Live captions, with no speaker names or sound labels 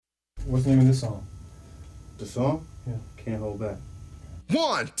What's the name of this song? The song? Yeah. Can't Hold Back.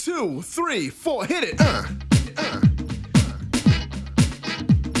 1, 2, 3, 4, hit it.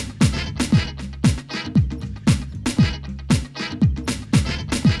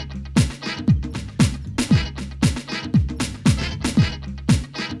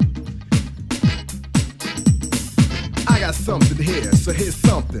 I got something here, so here's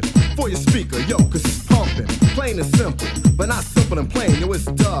something for your speaker, yo, cause it's pumping. Plain and simple, but not simple and plain. Yo, it's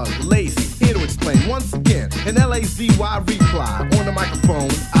Doug, lazy, here to explain once again. An L-A-Z-Y reply. On the microphone,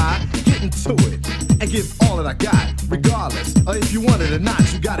 I get into it and give all that I got, regardless of if you want it or not.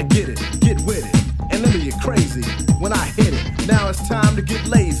 You gotta get it, get with it, and let me get crazy when I hit it. Now it's time to get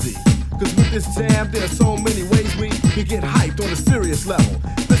lazy, cause with this jam, there are so many ways we can get hyped on a serious level.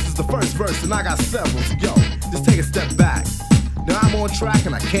 This is the first verse, and I got several. So yo, just take a step back. Now I'm on track,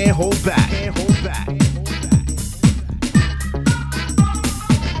 and I can't hold back. Can't hold back.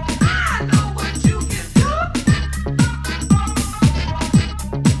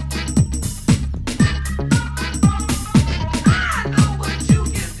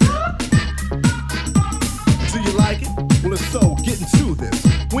 So getting to this.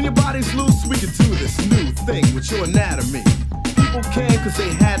 When your body's loose, we can do this new thing with your anatomy. People can cause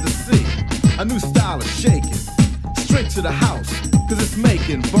they had to see a new style of shaking. Straight to the house, cause it's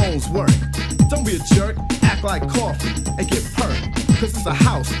making bones work. Don't be a jerk, act like coffee and get perked, cause it's a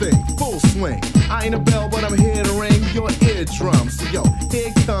house thing, full swing. I ain't a bell, but I'm here to ring your eardrums. So yo,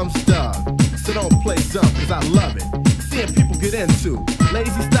 here comes Doug. So don't play dumb, cause I love it. Seeing people get into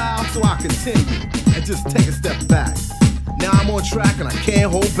lazy style, so I continue and just take a step back. Now I'm on track and I can't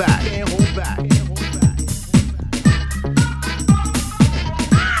hold back. Can't hold back.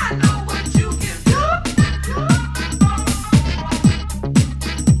 I know what you can do.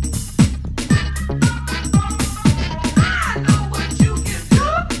 I know what you can do.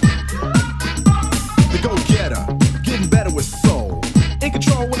 The go-getter, getting better with soul. In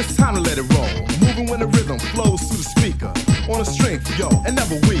control when it's time to let it roll. Moving when the rhythm flows through the speaker. On a strength, yo, and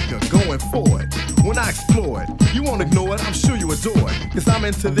never weaker. Going forward. When I explore it, you won't ignore it, I'm sure you adore it. Cause I'm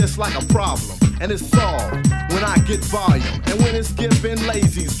into this like a problem, and it's solved when I get volume. And when it's given,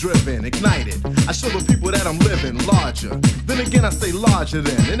 lazy's driven, ignited. I show the people that I'm living larger. Then again, I say larger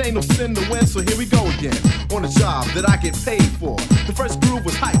than. It ain't no sin to win, so here we go again. On a job that I get paid for. The first groove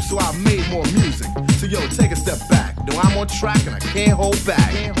was hype, so I made more music. So yo, take a step back. No, I'm on track and I can't hold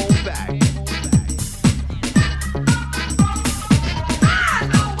back. Can't hold back.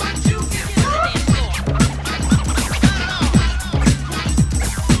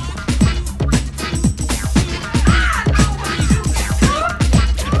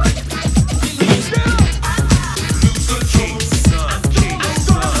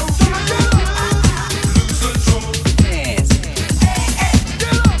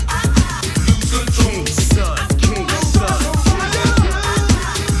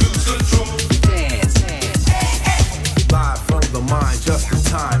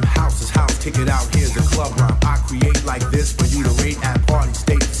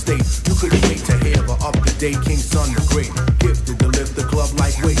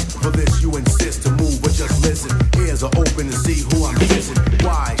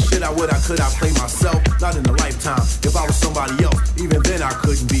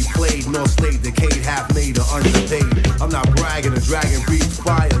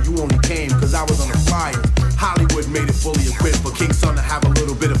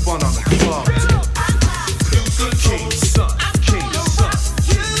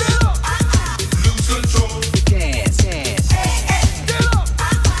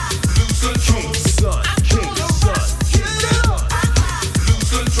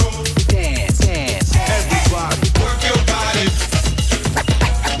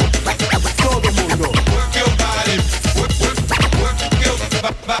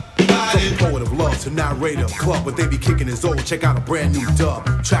 Check out a brand new dub.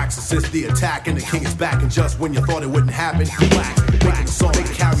 Tracks assist the attack, and the king is back. And just when you thought it wouldn't happen, wax, making a song, they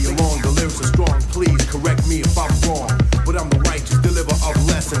carry along. The lyrics are strong. Please correct me if I'm wrong, but I'm the righteous deliver of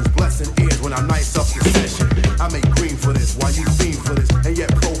lessons. Blessing ears when I nice up the session. I make green for this, while you fiend for this, and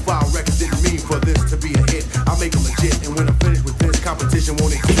yet Profile Records didn't mean for this to be a hit. I make them legit, and when I'm finished with this, competition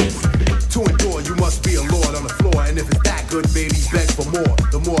won't exist. To endure, you must be a lord on the floor, and if it's that good, baby, beg for more.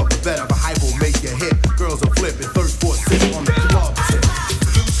 The more, the better. The hype will make you hit. Girls are flipping, thirst for a sip on the club tip.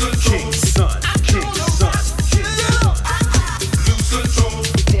 King's son, King's son.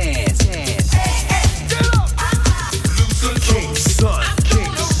 Dance, dance. King's son,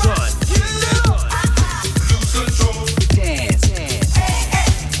 King's son. Dance, dance.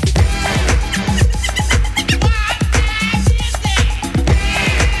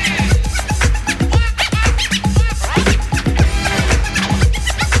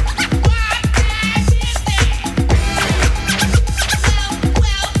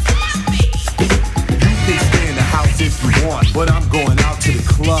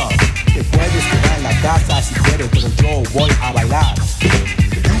 casa si quieres, pero yo voy a bailar. You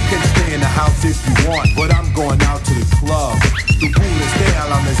can stay in the house if you want, but I'm going out to the club. Tu pourrais stay à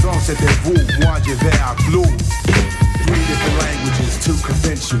la maison, c'était vous, moi je vais à club. 3 different languages to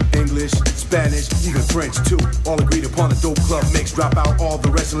convince you. English, Spanish, even French too. All agreed upon a dope club mix. Drop out all the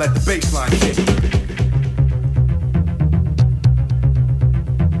rest and let the bass line kick.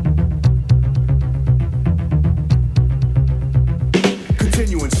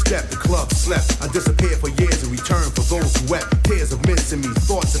 Continue and step, the club slept. I disappeared for years and returned for those who wept. Tears of missing me,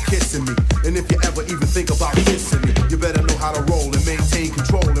 thoughts of kissing me. And if you ever even think about kissing me, you better know how to roll and maintain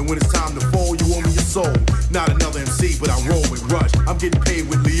control. And when it's time to fall, you owe me your soul. Not another MC, but I roll with Rush. I'm getting paid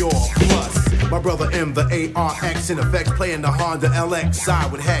with Lior. Plus, my brother M, the ARX in effects, playing the Honda LX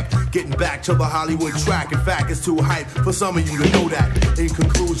side with heck. Getting back to the Hollywood track. In fact, it's too hype for some of you to know that. In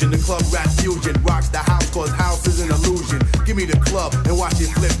conclusion, the club rap fusion rocks the house, cause house is an illusion. Give me the club and watch it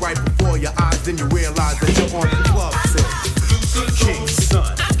flip right before your eyes. Then you realize that you're on the club set. King's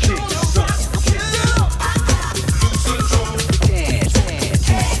son, King's son.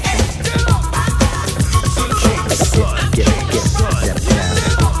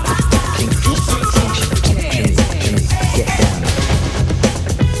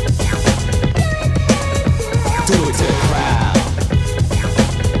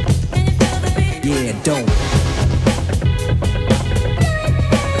 Don't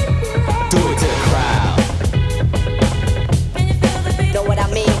do it to the crowd. Know what I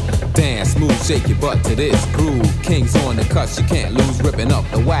mean? Dance, smooth, shake your butt to this groove. King's on the cuss, you can't lose. Ripping up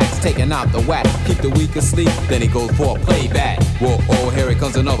the wax, taking out the whack. Keep the weak asleep, then he goes for a playback. Whoa, oh, here it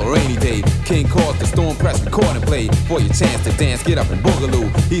comes another rainy day. King calls the storm, press record and play. For your chance to dance, get up and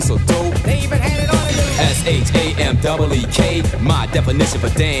boogaloo. He's so dope, they even had it on it. S-H-A-M-E-E-K, my definition for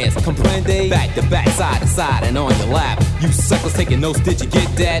dance. Comprende? Back to back, side to side, and on your lap. You suckers taking notes, did you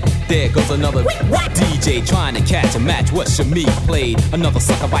get that? There goes another DJ trying to catch a match. What Shamik played? Another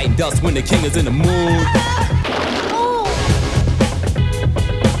sucker biting dust when the king is in the mood.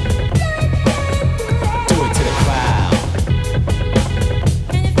 Do it to the crowd.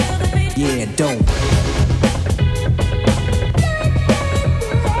 Yeah, don't.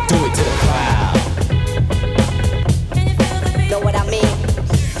 Do it to the crowd. Know what I mean?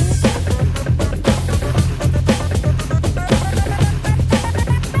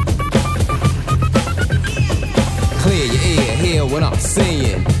 Clear your ear, hear what I'm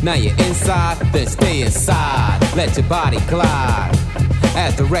saying. Now you're inside, then stay inside. Let your body glide.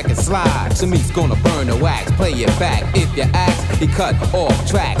 As the record slides, Shamik's gonna burn the wax. Play it back. If you ask, he cut off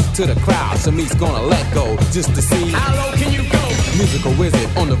tracks to the crowd. Shamik's gonna let go just to see how low can you go. Musical wizard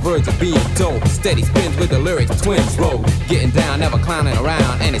on the verge of being dope. Steady spins with the lyrics, twins roll. Getting down, never clowning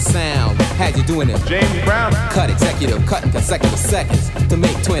around. And it sound has you doing it. James Brown. Cut executive, cutting consecutive seconds to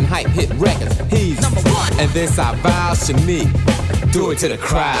make twin hype hit records. He's number one. And this I vow, Shamik. Do it to the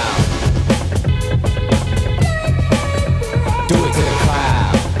crowd. Do it to the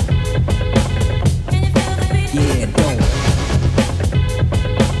crowd. Yeah, don't.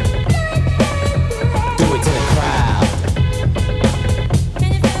 Do it to the crowd.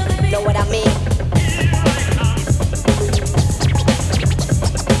 Know what I mean?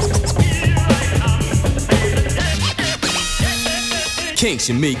 King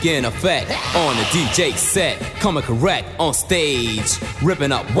Shamik in effect on the DJ set, coming correct on stage,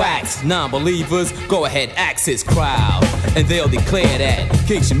 ripping up wax. Non-believers, go ahead, ask his crowd, and they'll declare that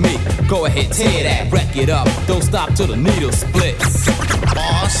King Shamik, go ahead, tear that, wreck it up, don't stop till the needle splits.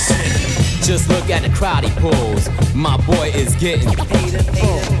 Just look at the crowd he pulls. My boy is getting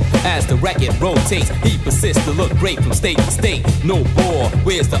as the record rotates, he persists to look great from state to state. No bore,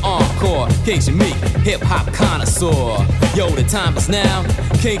 where's the encore? King Shamik, hip-hop connoisseur. Yo, the time is now.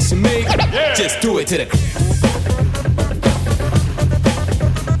 King Shamik, yeah. Just do it to the...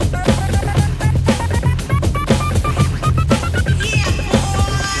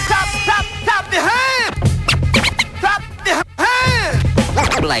 Stop the hand! Stop the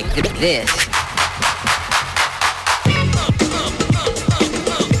hand! Like this.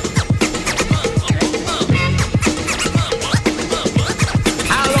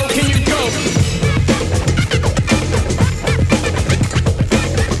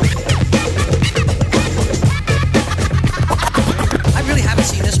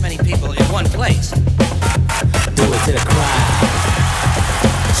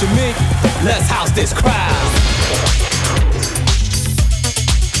 Let's house this crowd.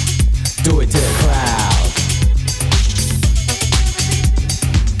 Do it to the crowd.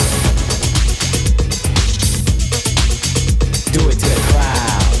 Do it to the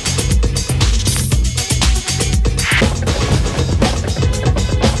crowd.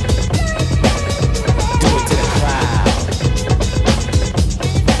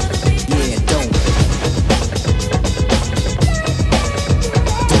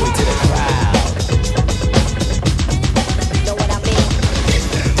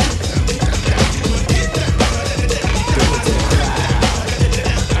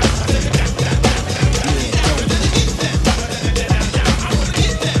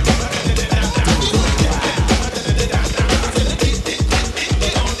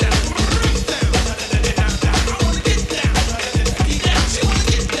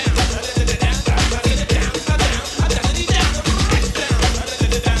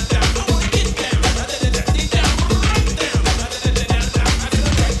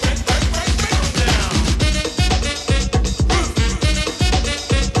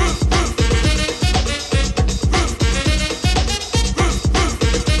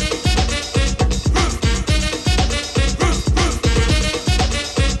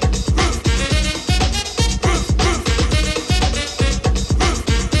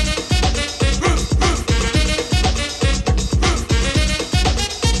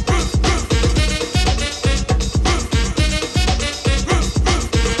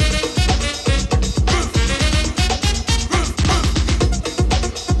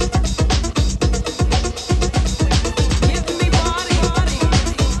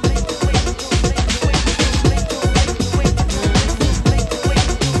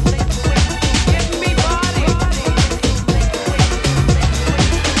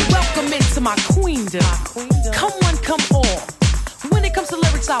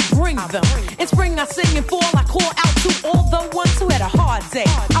 rhythm. In spring I sing, and fall I call out to all the ones who had a hard day.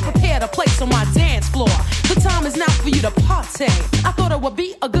 I prepared a place on my dance floor. The time is now for you to party. I thought it would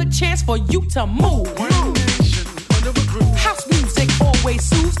be a good chance for you to move. House music always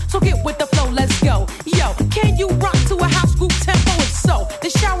soothes, so get with the flow, let's go. Yo, can you rock to a house group tempo? If so,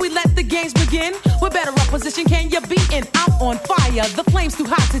 then shall we let the games begin? We're better up position, can you be in? I'm on fire, the flame's too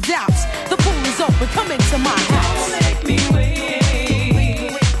hot to douse. The pool is open, come into my house. Don't make me wait,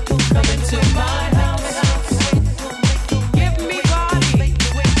 come into my house. Give me body,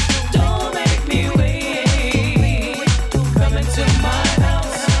 don't make me wait, come into my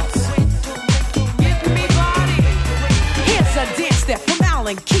house. Give me body. Here's a dance step from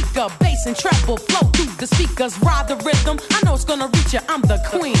Alan Kika, bass and treble flow through the speakers, ride the rhythm. I know it's gonna reach you, I'm the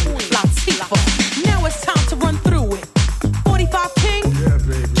queen, Latifah. Now it's time to run through it. 45 King, yeah,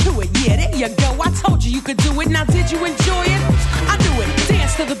 baby. Do it, yeah, there you go. I told you could do it. Now did you enjoy it? I do it.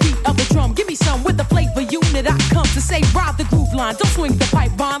 Dance to the beat of the drum. Give me some with the flavor unit. I come to say ride the groove line. Don't swing the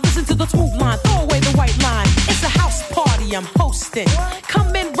pipe bomb. Listen to the smooth line. Throw away the white line. It's a house party I'm hosting.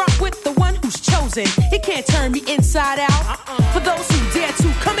 Come and rock with the one who's chosen. He can't turn me inside out. For those who dare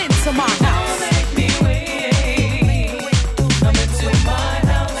to come into my house. Don't make me wait. Come into my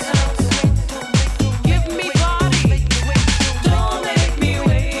house.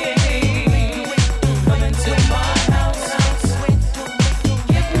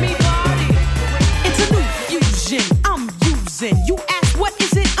 You ask what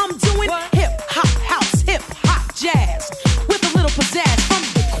is it I'm doing? Hip hop house, hip hop jazz, with a little pizzazz from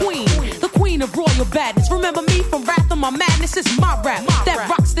the queen of royal badness. Remember me from Wrath of My Madness? It's my rap that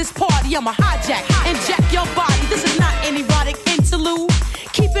rocks this party. I'm a hijack and jack your body. This is not an erotic interlude.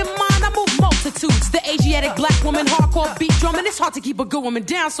 Keep in mind I move multitudes. The Asiatic black woman, hardcore beat drumming. It's hard to keep a good woman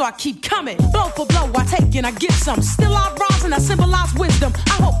down, so I keep coming. Blow for blow, I take and I give some. Still I rise and I symbolize wisdom.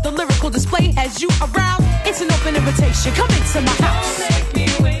 I hope the lyrical display has you aroused. It's an open invitation. Come into my house. Don't make me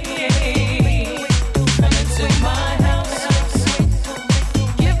wait. Come into my house.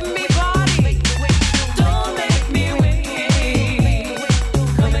 Give me body. Don't make me wait.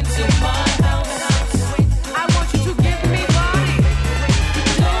 Come into my house. I want you to give me body.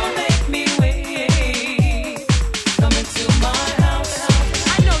 Don't make me wait. Come into my house.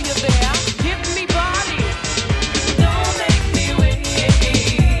 I know you're there. Give me body. Don't make me wait.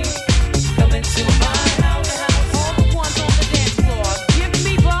 Come into my house. All the ones on the dance floor. Give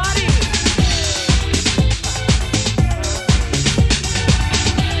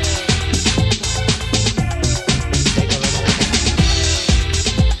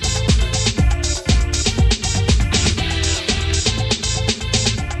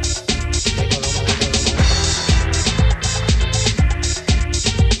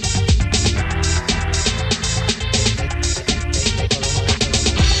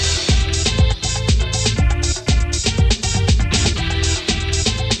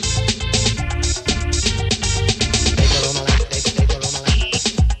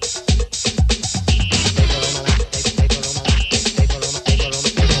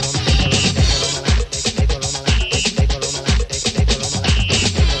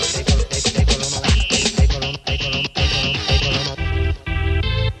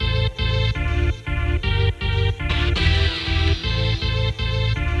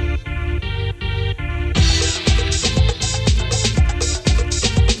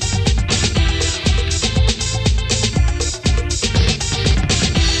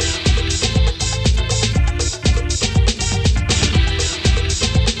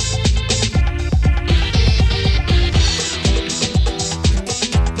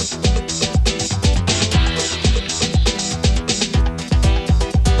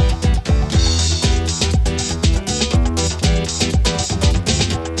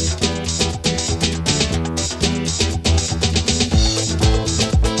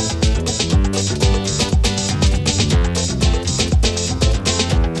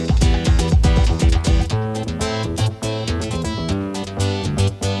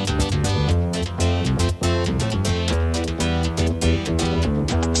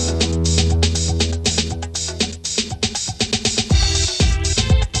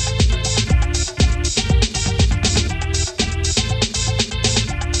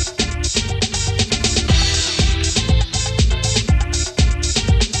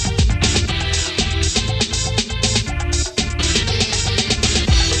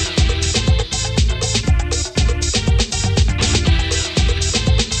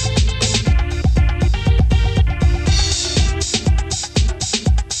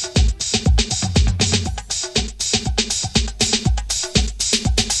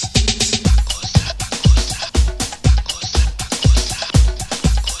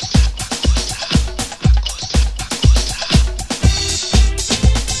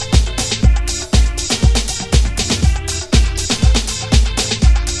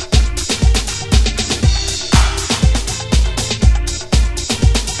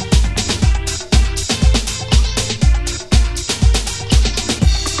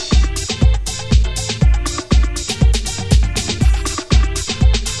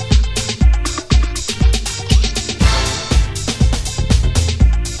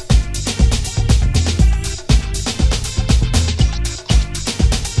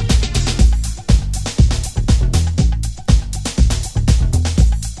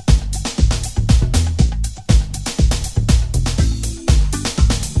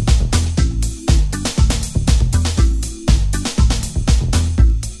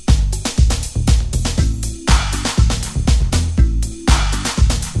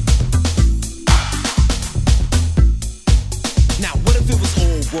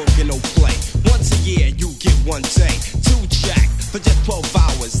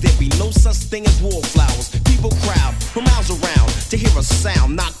sting as wallflowers. People crowd from miles around to hear a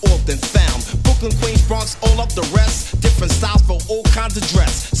sound not often found. Brooklyn, Queens, Bronx, all of the rest. Different styles for all kinds of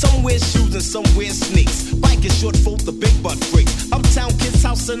dress. Some wear shoes and some wear sneaks. Bike is short for the big butt freaks. Uptown kids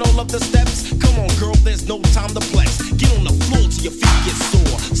house and all of the steps. Come on, girl, there's no time to flex. Get on the floor till your feet get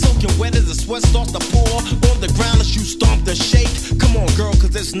sore. Soaking wet as the sweat starts to pour. On the ground as you stomp the shake. Come on, girl,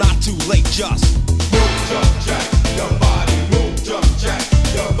 cause it's not too late. Just move, jump, jack, your body. Move, jump, jack,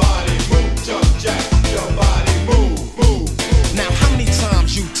 your body. Move, jump, jack, your body. Move, move. Now, how many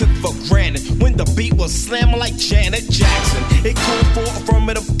times you took for granted when the beat was slamming like Janet Jackson? It called for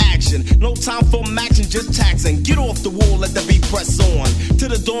affirmative action. No time for action, just taxing. Get off the wall, let the beat press on. To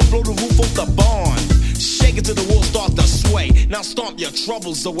the dawn, blow the roof off the barn. Shake it till the wall start to sway. Now stomp your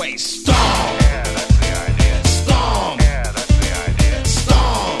troubles away. Stomp! Yeah, that's the idea. Stomp! Yeah, that's the idea.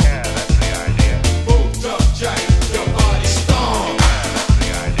 Stomp! Yeah, that's the idea. Move, jump, jack, your body. Stomp! Yeah, that's the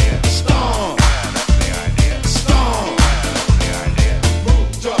idea. Stomp! Yeah, that's the idea. Stomp! Yeah, that's the idea. Move,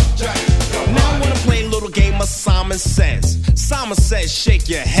 jump, jack, your body. Now I wanna play a little game of Simon Says. Simon Says, shake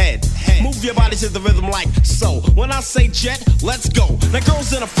your head. Move your body to the rhythm like so. When I say jet, let's go. Now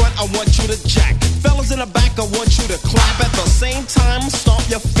girls in the front, I want you to jack. Fellas in the back, I want you to clap. At the same time, stomp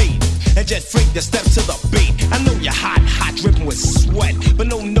your feet. And just freak the step to the beat. I know you're hot, hot, dripping with sweat. But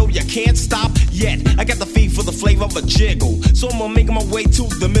no, you can't stop yet. I got the feed for the flavor of a jiggle. So I'm gonna make my way to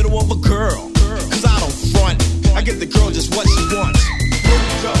the middle of a girl. Cause I don't front, I get the girl just what she wants.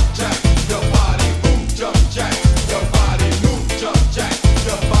 Move, jump, jack, your body. Move, jump, jack, your body. Move, jump, jack,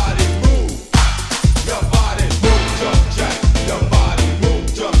 your body. Move, your body. Move, jump, jack, your body. Move,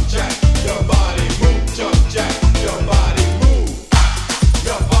 jump, jack, your body. Move, jump, jack, your body. Move,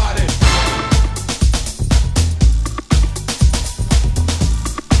 your body.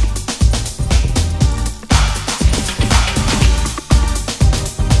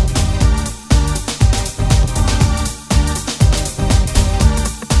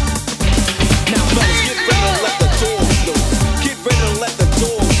 Now fellas, get ready to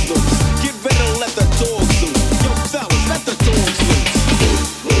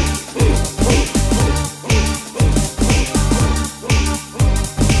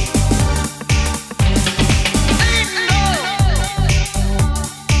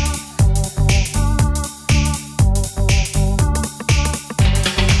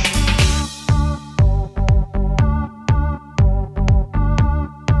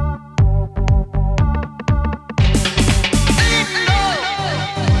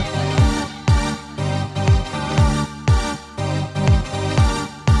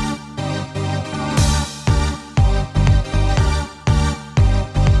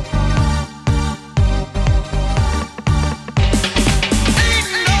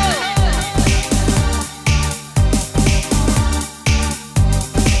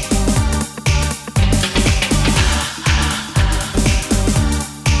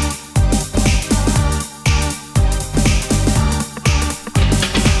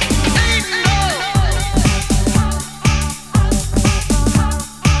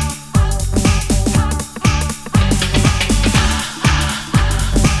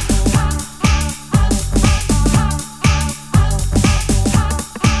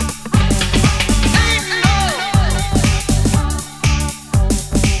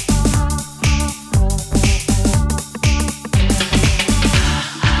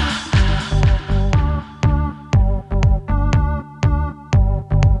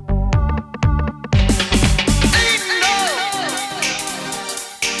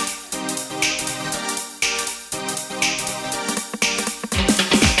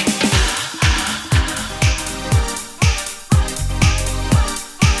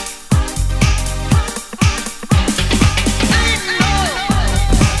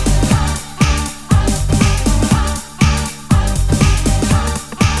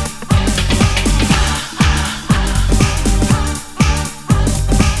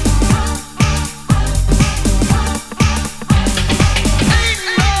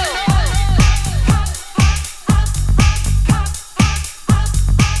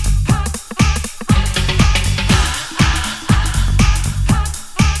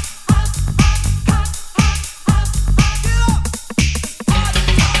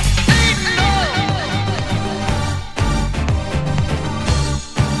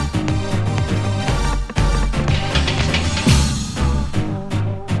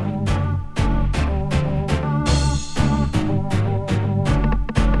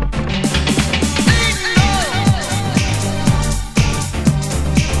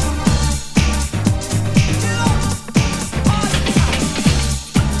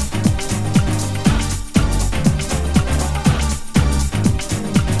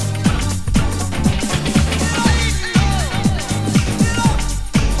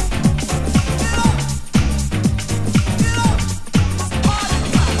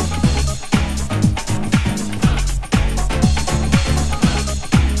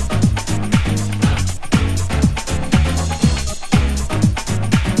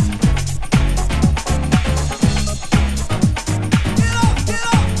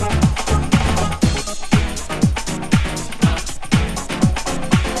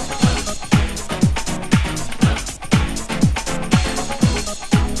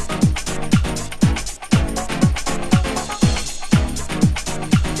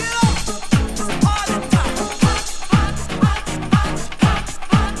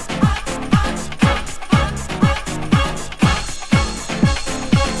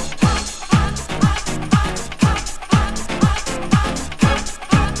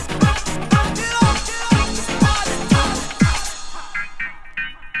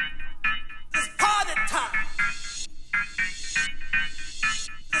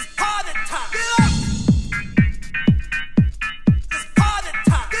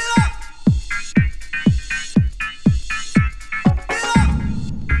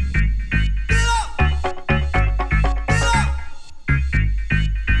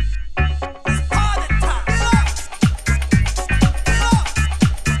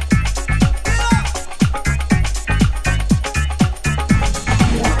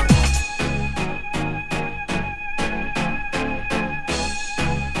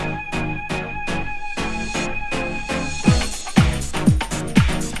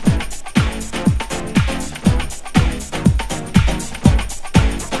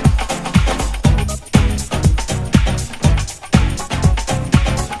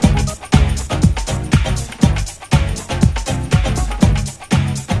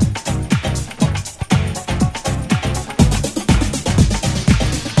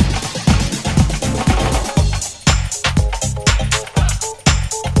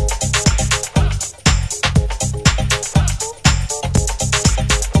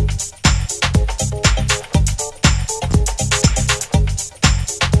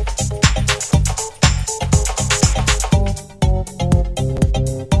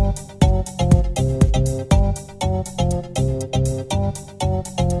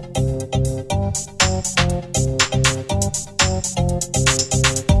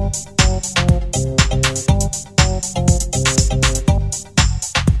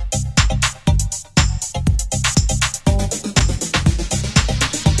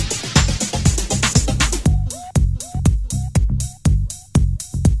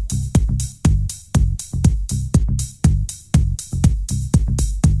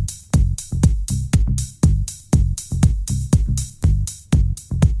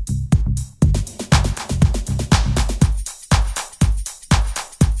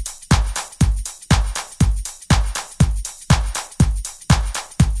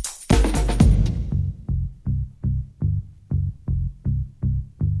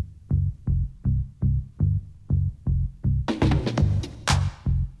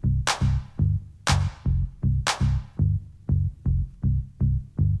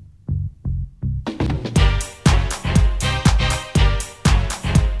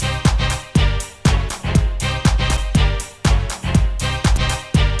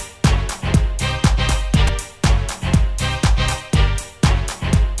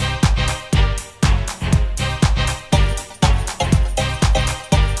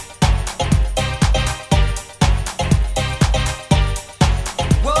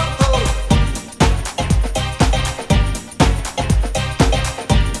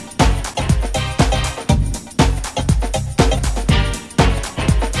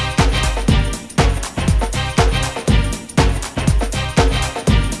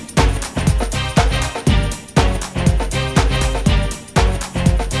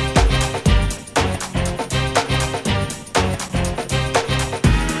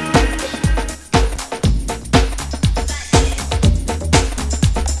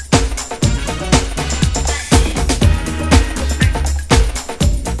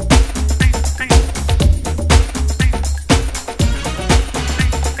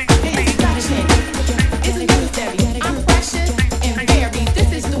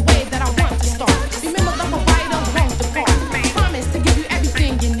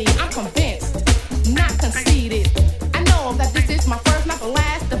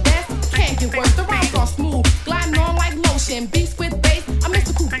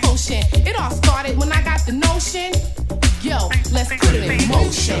let's put it in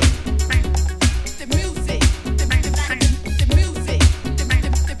motion. The music, the music,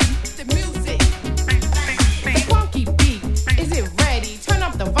 the music. The funky beat, is it ready? Turn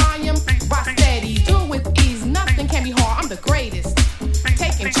up the volume, rock steady. Do it with ease, nothing can be hard. I'm the greatest.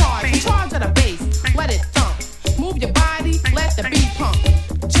 Taking charge, in charge of the bass. Let it thump. Move your body, let the beat pump.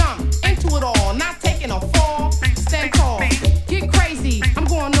 Jump into it all, not taking a fall. Stand tall, get crazy. I'm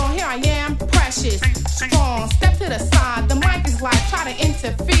going on, here I am, precious, strong. Step to the side, the mic is live. Try to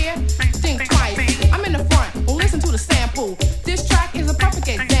interfere, think twice. I'm in the front, well listen to the sample. This track is a perfect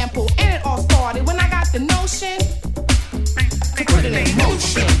example. And it all started when I got the notion to put it in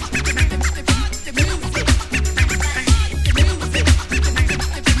motion. The music.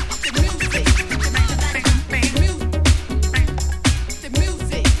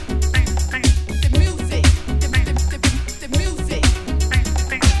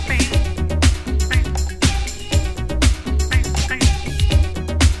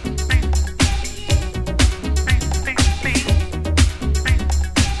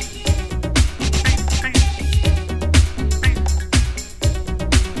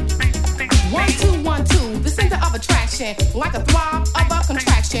 Like a throb of a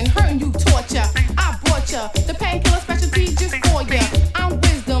contraction, hurting you, torture. I brought ya the painkiller specialty just for ya. I'm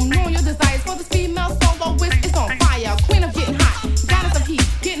wisdom, knowing your desires for this female soloist is on fire. Queen of getting hot, goddess of heat,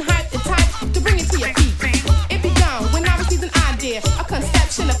 getting hyped, the type to bring it to your feet. It begun when I received an idea, a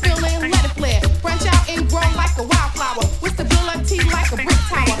conception, a feeling, let it flare. Branch out and grow like a wildflower, with stability like a brick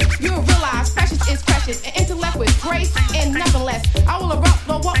tower. You'll realize precious is precious, and intellect with grace and nothing less. I will erupt,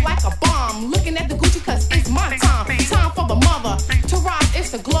 blow up like a bomb, looking at the Gucci cause it's my time. Time for the mother to rise,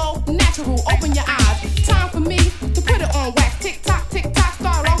 it's the glow, natural, open your eyes. Time for me to put it on wax. Tick tock,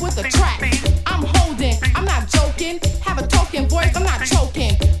 start off with a track. I'm holding, I'm not joking. Have a token voice, I'm not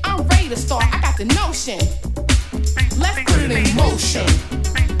choking. I'm ready to start, I got the notion. Let's put it in motion.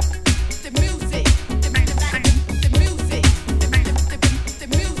 The music, the music, the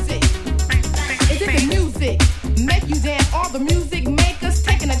music. Is it the music? Make you dance, all the music makers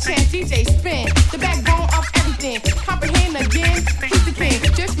taking a chance. DJ spin, the backbone of everything. Comprehend again, he's the king.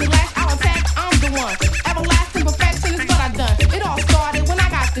 Just relax, I'll attack, I'm the one. Everlasting perfection is what I done. It all started when I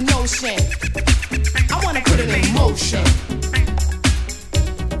got the notion. I wanna put it in motion.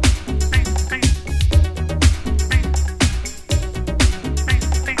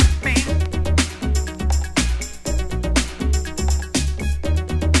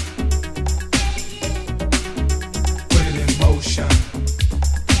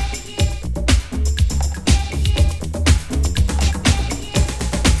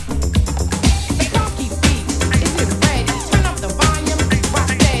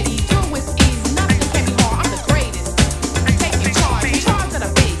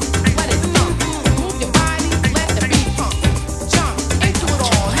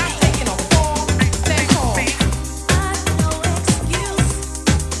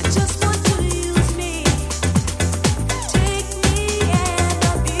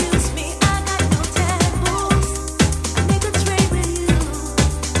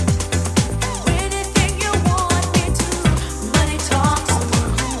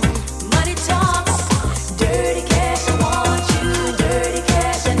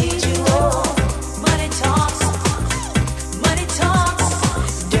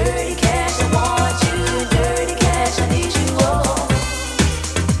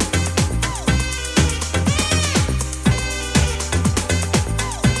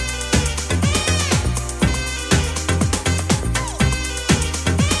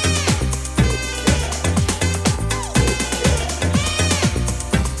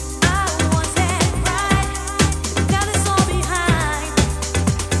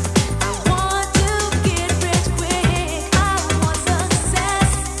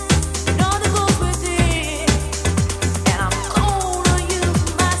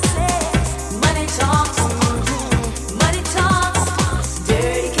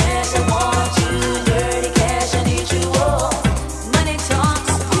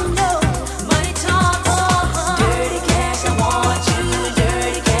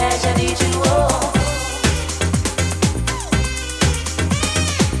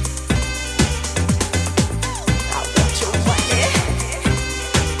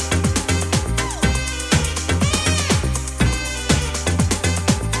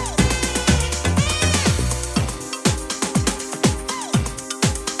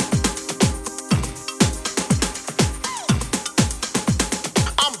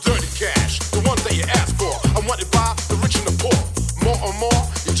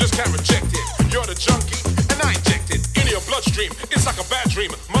 It's like a bad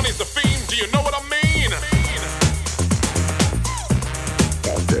dream. Money's the fiend. Do you know what I mean?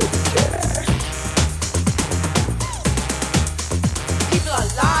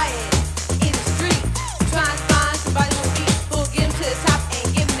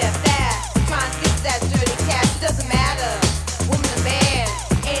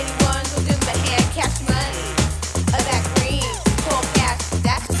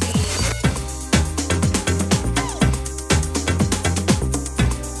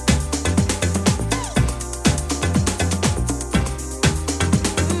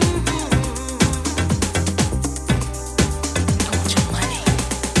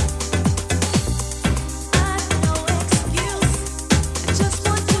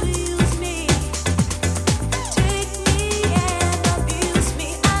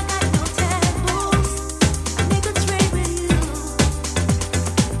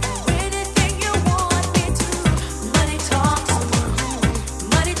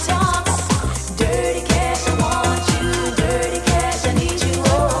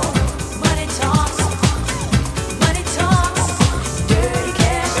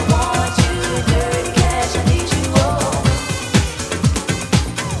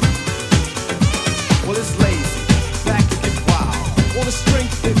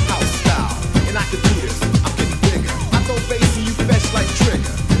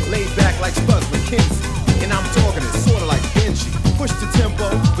 the tempo,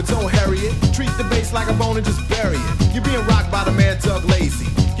 but don't hurry it. Treat the bass like a bone and just bury it. You're being rocked by the man Doug Lazy.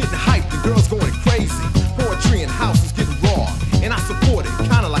 Getting hyped, the girls going crazy. Poetry and house is getting raw. And I support it,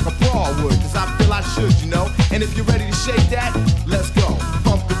 kinda like a brawl would, cause I feel I should, you know. And if you're ready to shake that, let's go.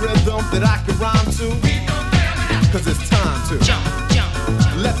 Pump the rhythm that I can rhyme to. Cause it's time to jump, jump.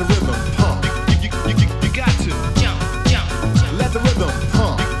 Let the rhythm pump. You got to jump, jump. Let the rhythm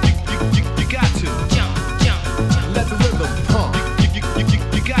pump. You got to jump, jump. Let the rhythm pump.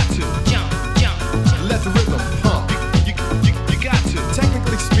 You got to jump, jump. Let the rhythm pump. You got to.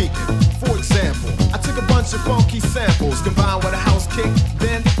 Technically speaking, for example, I took a bunch of funky samples combined with a house kick.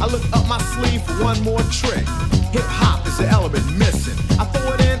 Then I look up my sleeve for one more trick. Hip hop is the element missing. I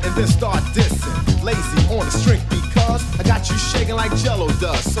throw it in and then start dissing. Lazy on the string because I got you shaking like Jello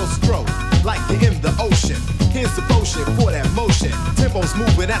does. So stroke like you're in the ocean. Here's the potion for that motion. Tempo's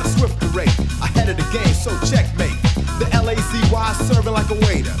moving at a swifter rate. Ahead of the game, so checkmate. The Lazy serving like a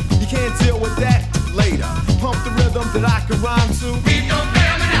waiter. You can't deal with that later. Pump the rhythm that I can rhyme to.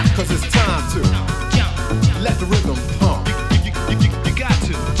 Cause it's time to let the rhythm pump. You got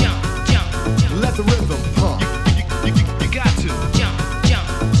to jump, jump. Let the rhythm pump. You got to jump, jump.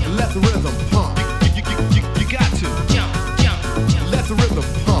 Let the rhythm pump. You got to jump, jump. Let the rhythm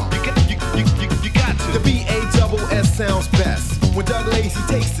pump. You got to. The BASS sounds best when Doug Lazy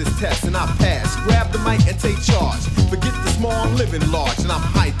takes this test and I pass. Grab the mic and take charge. Forget the small, I'm living large and I'm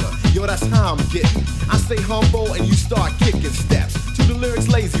hyper. Yo, that's how I'm getting. I stay humble and you start kicking steps to the lyrics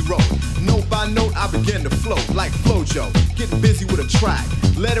Lazy wrote. Note by note, I begin to float like Flojo. Getting busy with a track.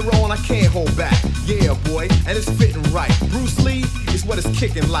 Let it roll and I can't hold back. Yeah, boy, and it's fitting right. Bruce Lee is what it's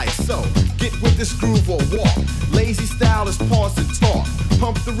kicking like. So, get with this groove or walk. Lazy style is pause and talk.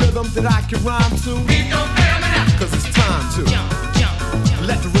 Pump the rhythm that I can rhyme to. Cause it's time to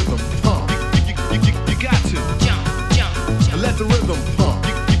let the rhythm pump. You got to let the rhythm pump.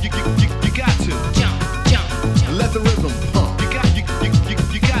 You got to let the rhythm pump. You got to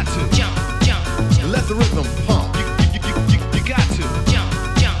let the rhythm pump. You got to let the rhythm pump. You got to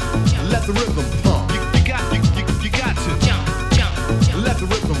let the rhythm pump. You got to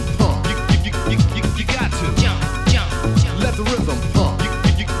let the rhythm pump. You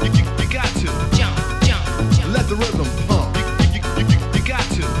got to let the rhythm pump. You got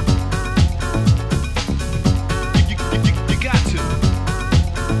to. You got to. You got to.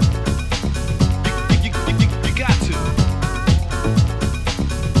 You got to.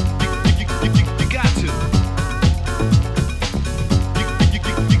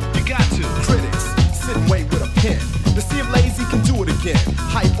 You got to. Critics sit and wait with a pen to see if Lazy can do it again.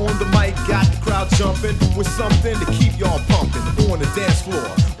 Hype on the mic, got the crowd jumping with something to keep y'all pumping on the dance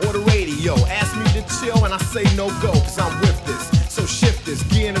floor or the radio. Ask me to chill and I say no go, cause I'm with this. So shift this,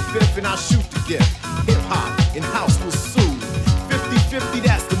 gear in the fifth and I'll shoot the gift. Hip hop in house will soothe. 50-50,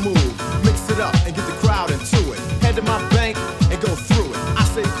 that's the move. Mix it up and get the crowd into it. Head to my bank and go through it. I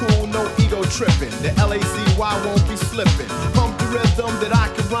say cool, no ego tripping. The Lazy won't be slipping. Pump the rhythm that I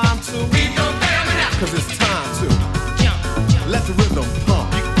can rhyme to. Cause it's time to let the rhythm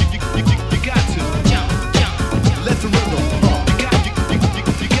pump. You got to let the rhythm pump. You got to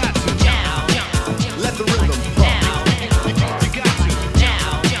let the rhythm pump. You got to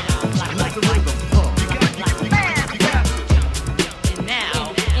let the rhythm pump. You got to.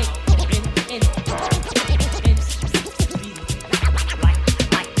 Now,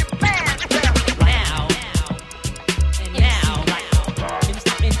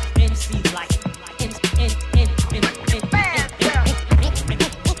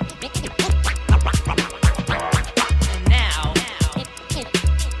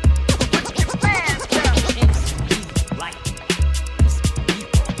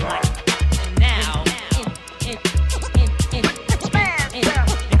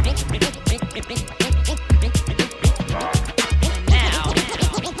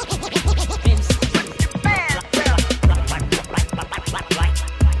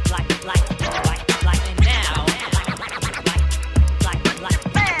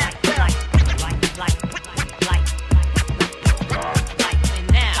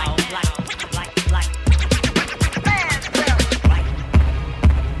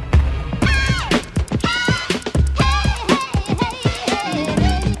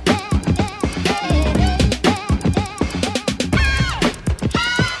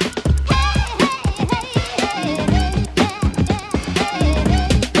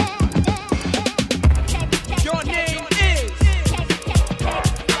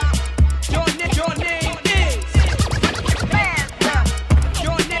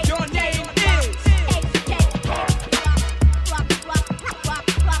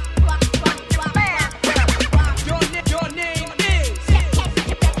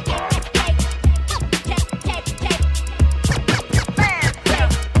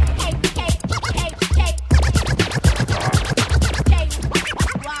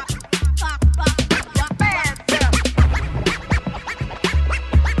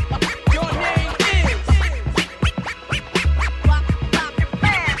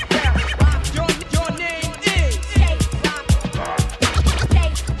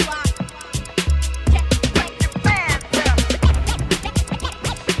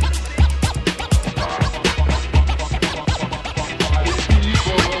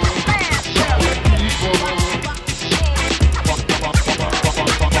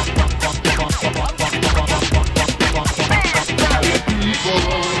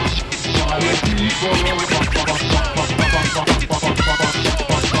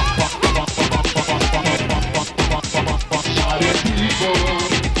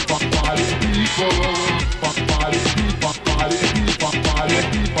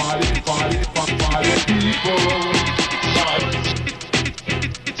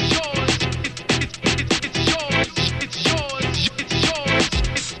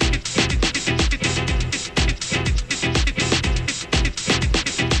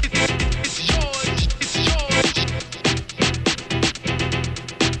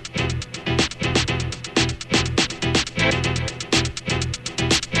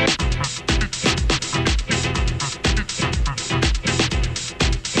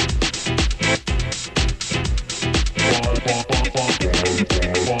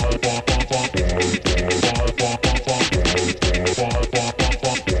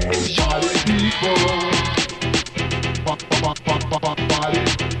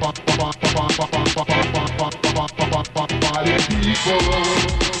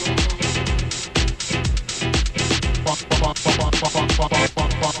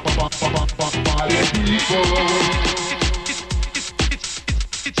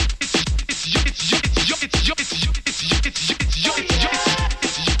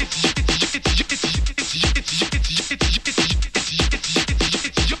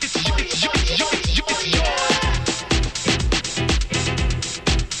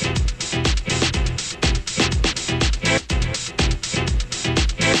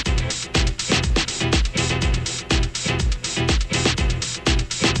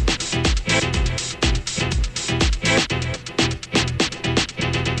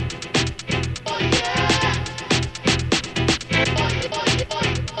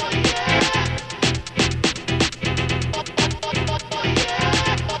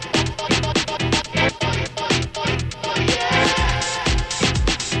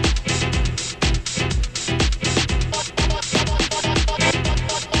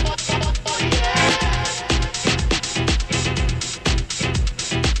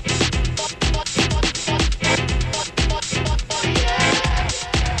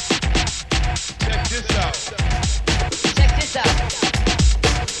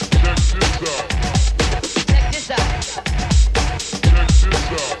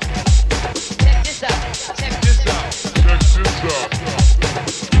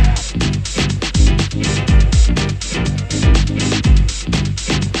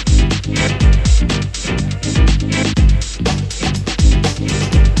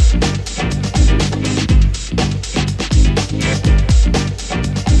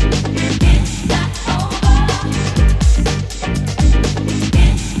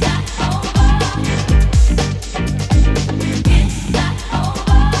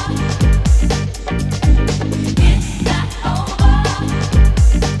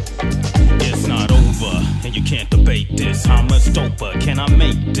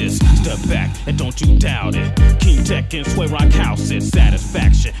 Can sway rock houses,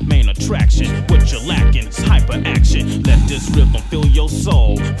 satisfaction, main attraction. What you're lacking is hyper action. Let this rhythm fill your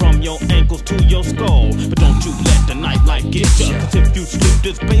soul, from your ankles to your skull. But don't you let the nightlife get ya, 'cause if you sleep,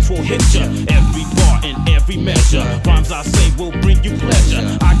 this bass will hit ya. Every bar and every measure, rhymes I say will bring you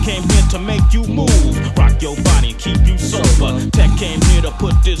pleasure. I came here to make you move, rock your body and keep you sober. Tech came here to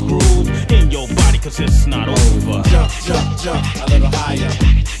put this groove in your body, 'cause it's not over. Jump, jump, jump, a little higher.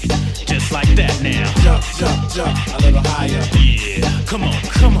 Just like that now. Jump, jump, jump, a little higher. Yeah, come on,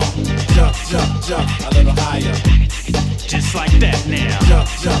 come on. Jump, jump, jump, a little higher. Just like that now. Jump,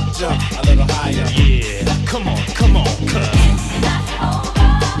 jump, jump, a little higher. Yeah, come on, cuz.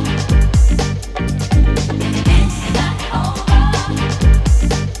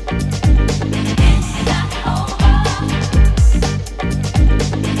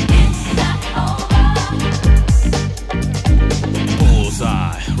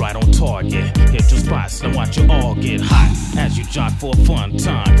 Right on target, hit your spots, now watch you all get hot as you jog for a fun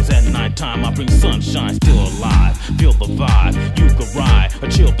time. 'Cause at nighttime I bring sunshine, still alive. Feel the vibe, you can ride or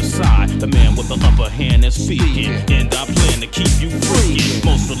chill beside the man with the upper hand is speaking. And I plan to keep you freaking.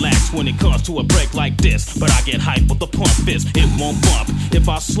 Most relaxed when it comes to a break like this, but I get hyped with the pump fist. It won't bump if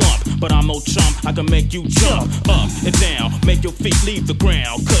I slump, but I'm no chump. I can make you jump up and down, make your feet leave the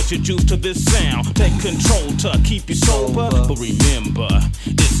ground. 'Cause you're used to this sound. Take control to keep you sober, but remember,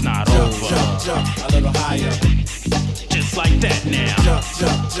 it's not over. Jump, jump, a little higher. Just like that now. Jump,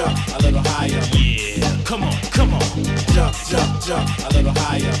 jump, jump, a little higher. Yeah, come on, come on. Jump, jump, jump, a little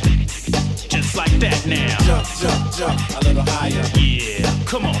higher. Just like that now. Jump, jump, jump, a little higher. Yeah,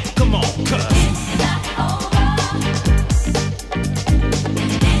 come on, cuz.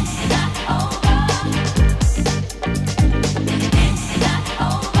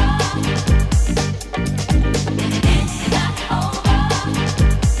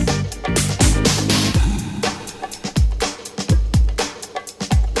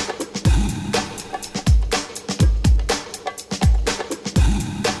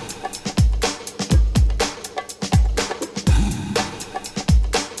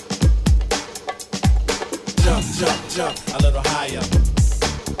 jump, a little higher.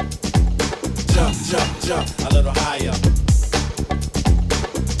 Jump, jump, jump, a little higher.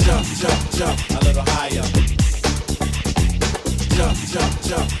 Jump, jump, jump, a little higher. Jump, jump,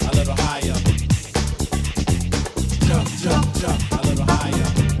 jump, a little higher. Jump, jump, jump, a little higher.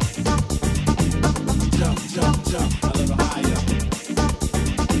 Jump, jump, jump, a little higher.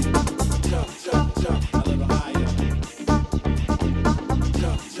 Jump, jump, jump, a little higher.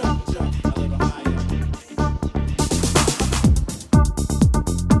 Jump, jump, jump, a little higher.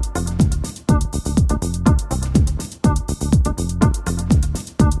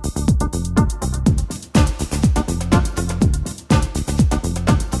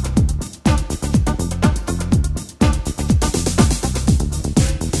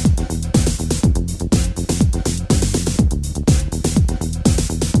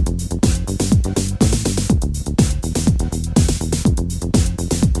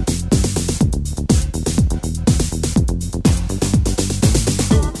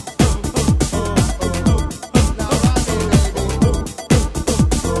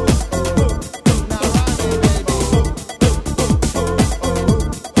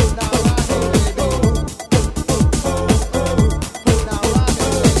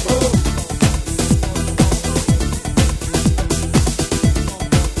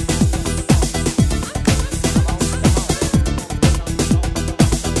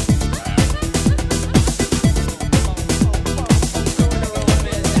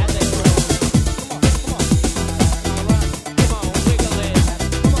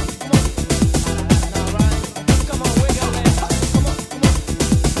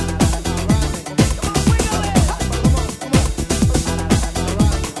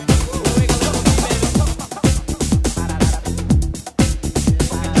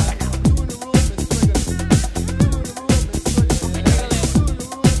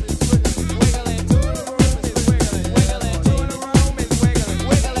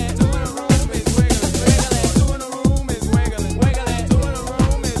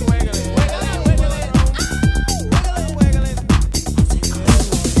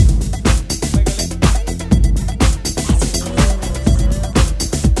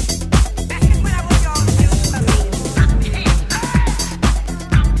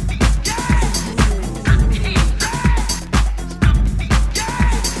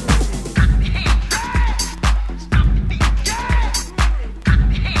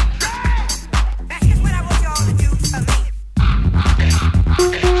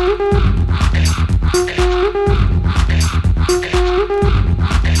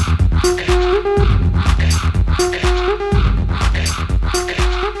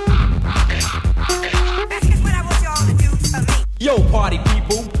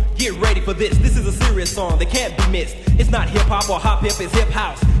 or hop hip is hip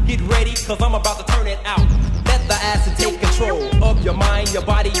house. Get ready, cause I'm about to turn it out. Let the acid take control of your mind, your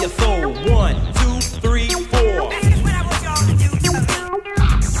body, your soul. 1, 2, 3, 4.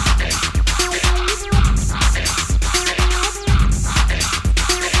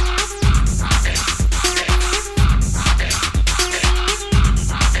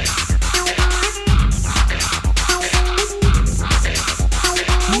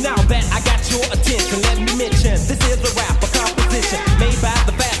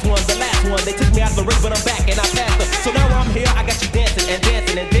 But I'm back and I passed her. So now I'm here, I got you dancing and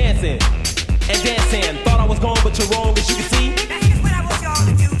dancing and dancing and dancing. Thought I was gone, but you're wrong, as you can see. That's just what I want y'all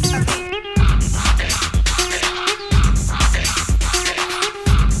to do for me.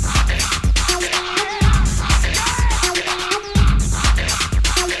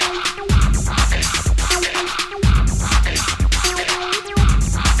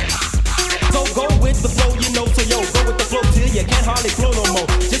 So go with the flow, you know. So yo, go with the flow till you can't hardly flow no more.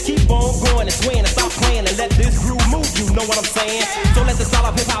 Just keep on going and swaying and stop playing and let this groove move, you know what I'm saying? So let the style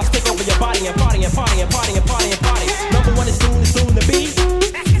of hip house take over your body and party and party and party and party and party. Number one is soon to be.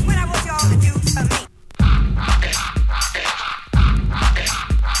 That's just what I want y'all to do for me.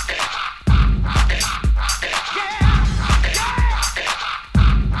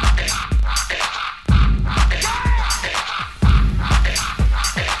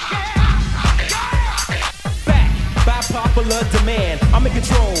 Popular demand, I'm in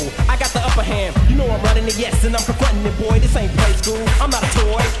control, I got the upper hand. You know I'm running it, yes, and I'm confronting it, boy. This ain't play school, I'm not a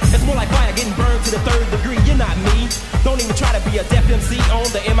toy. It's more like fire getting burned to the 3rd degree. You're not me, don't even try to be a deaf MC on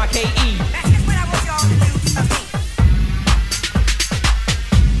the MIKE. That's just what I want y'all to do for me.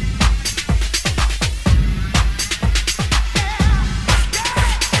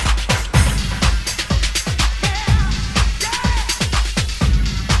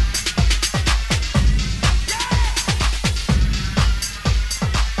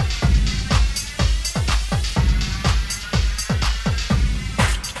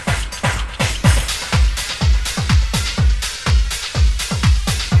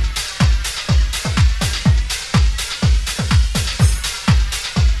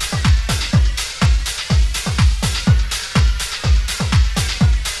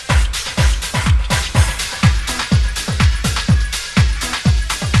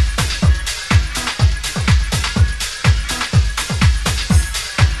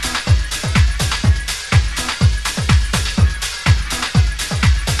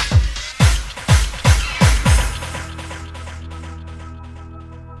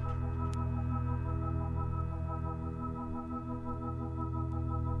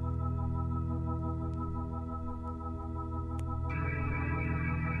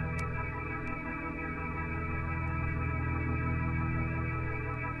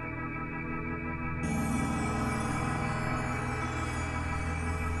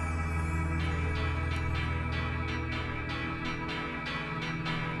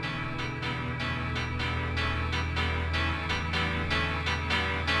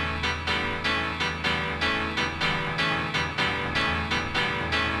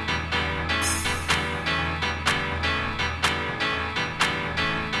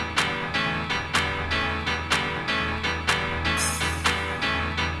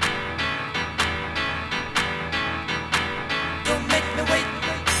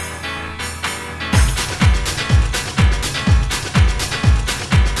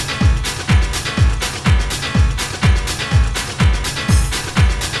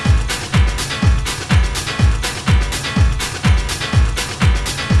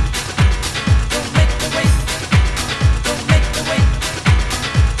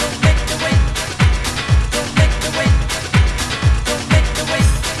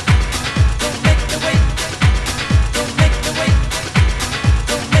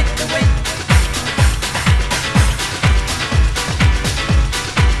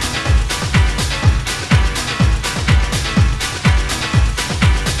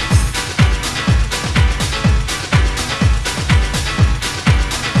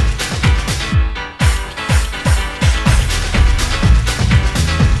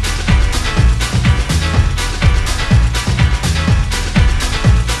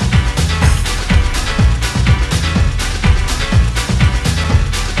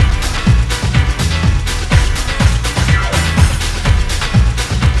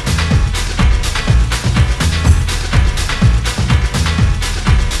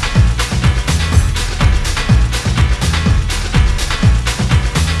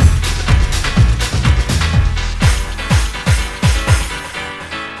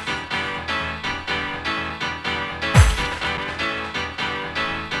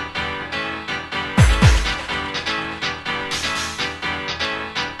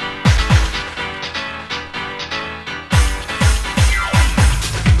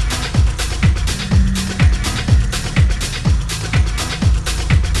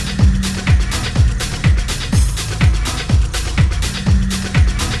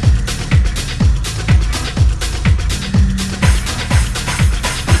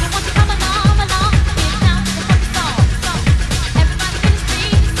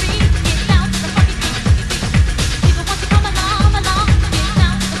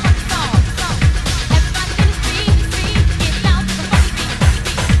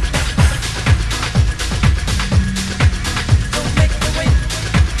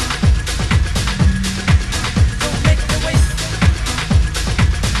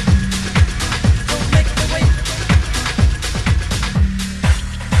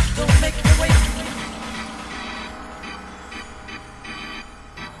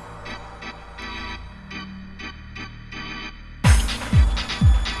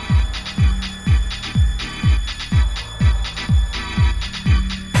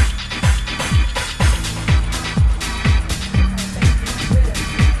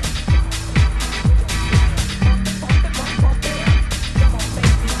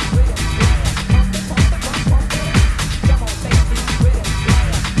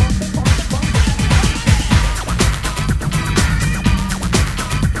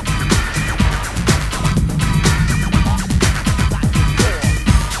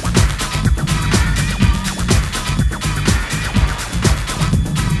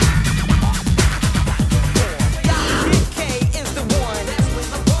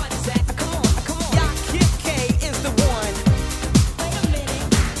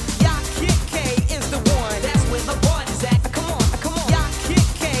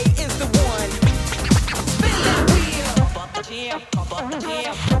 Yo,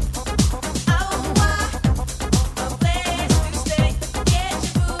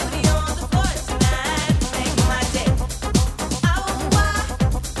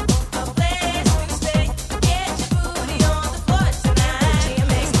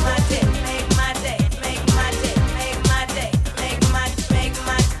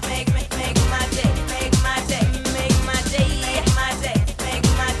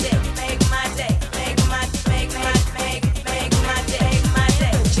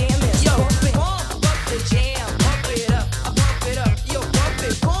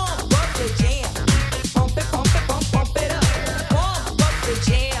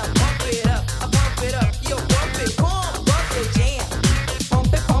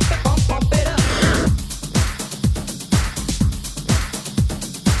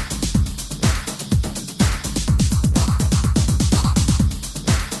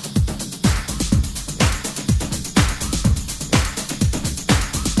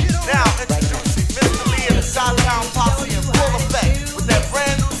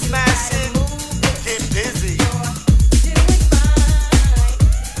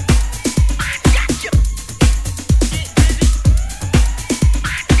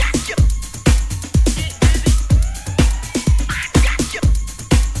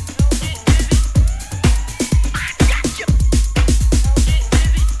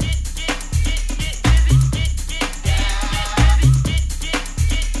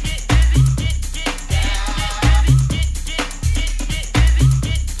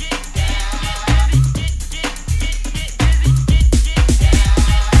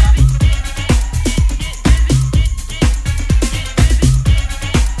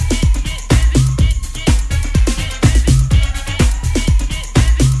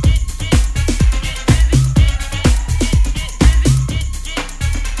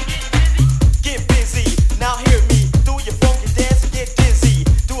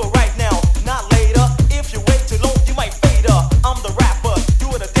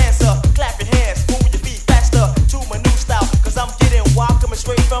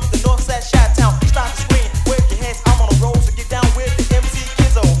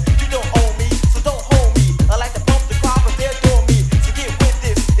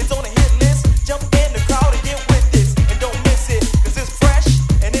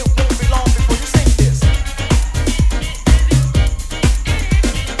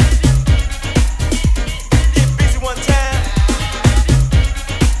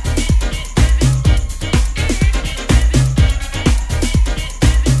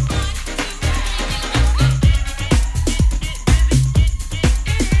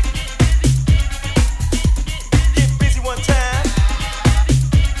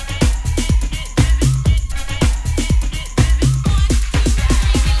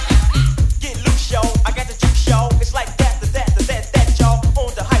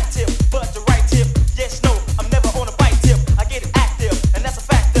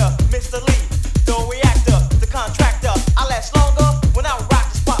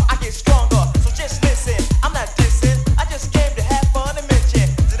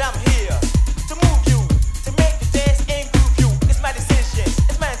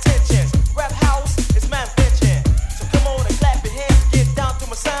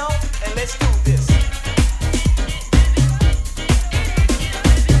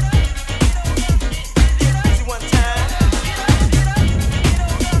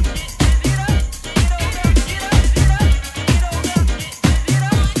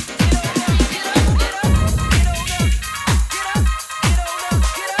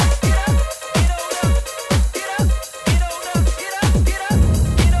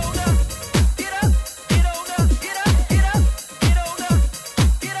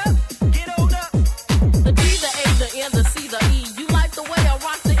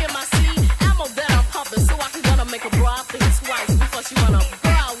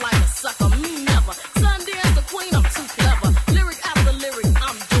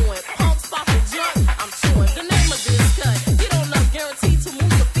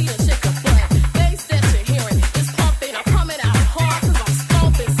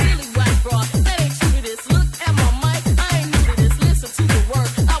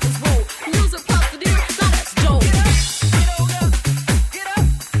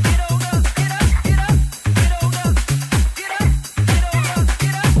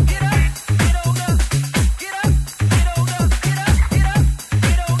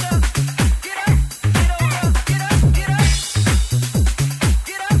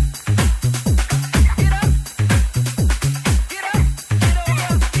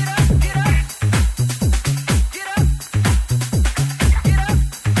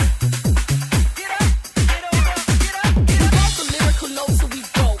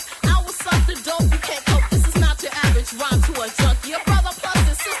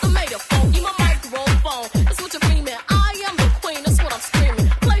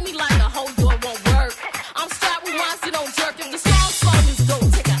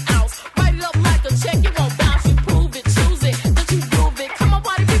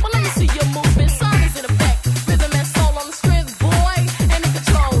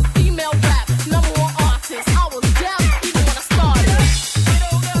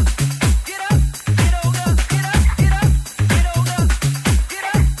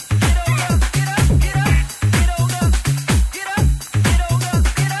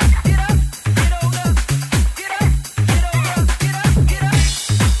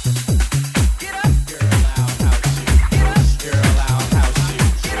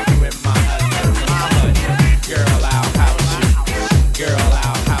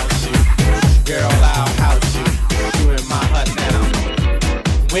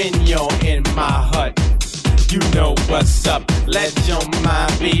 when you're in my hut. You know what's up. Let your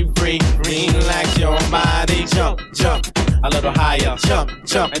mind be free. Relax your body. Jump, jump a little higher. Jump,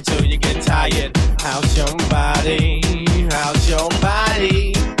 jump until you get tired. How's your body? How's your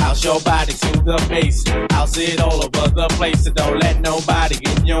body? How's your body to the bass? How's it all over the place? So don't let nobody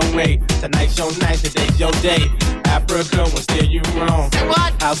get in your way. Tonight's your night, today's your day. Africa will steer you wrong. Say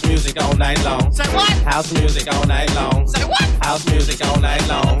what? House music all night long. Say what? House music all night long. Say what? House music all night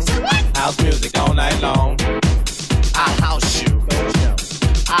long. Say what? House music all night long. I house you. Don't you know?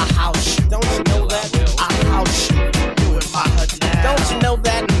 I house you. Don't you know that? I house you. You in my hut now. Don't you know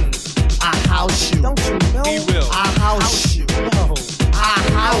that? I house you. Don't you know? He will. I house you. No. I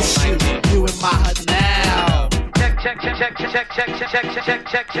house you. You in my hut now. Check this out. Check this out. Check this out.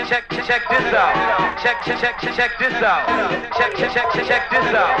 Check this out.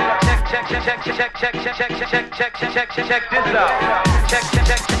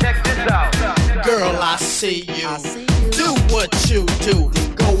 Girl, I see you. Do what you do.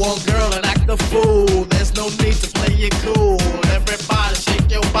 Go on, girl, and act a fool. There's no need to play it cool. Everybody shake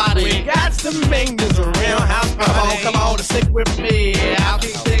your body. We got to make this a real house party. Come on, and stick with me. I'll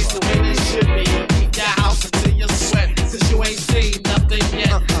keep things the way they should be. Eat your house until you sweat. Since you ain't seen nothing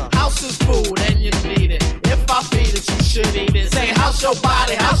yet. House is food and you need it. If I feed it, you should eat it. Say, house your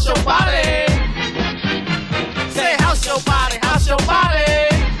body, house your body. Say, house your body, house your body.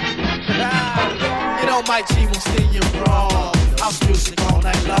 You know my G will steer you wrong. House music all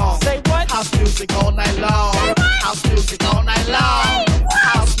night long. Say what? House music all night long. House music all night long.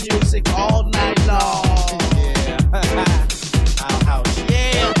 House music all night long. Yeah. Our house.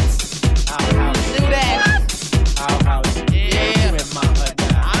 Yeah. Our house. Do that. Our house. Yeah. You in my hut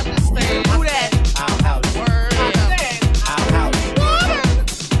now. I understand. Do that. Our house. Word. Our house.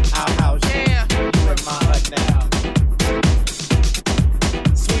 Our house. Yeah. You in my hut now.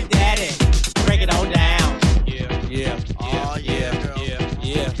 Sweet daddy, break it on down. Yeah. Oh, yeah, girl.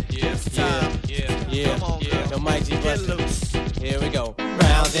 Yeah. Come on, girl. The mighty Get Buster. loose. Here we go.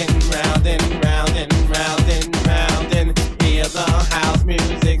 Round and round and round and round and round and hear the house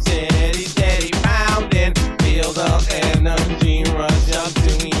music steady pounding. Feel the energy rush up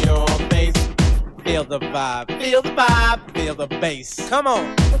to your face. Feel the vibe, feel the vibe, feel the bass. Come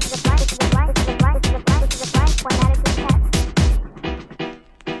on.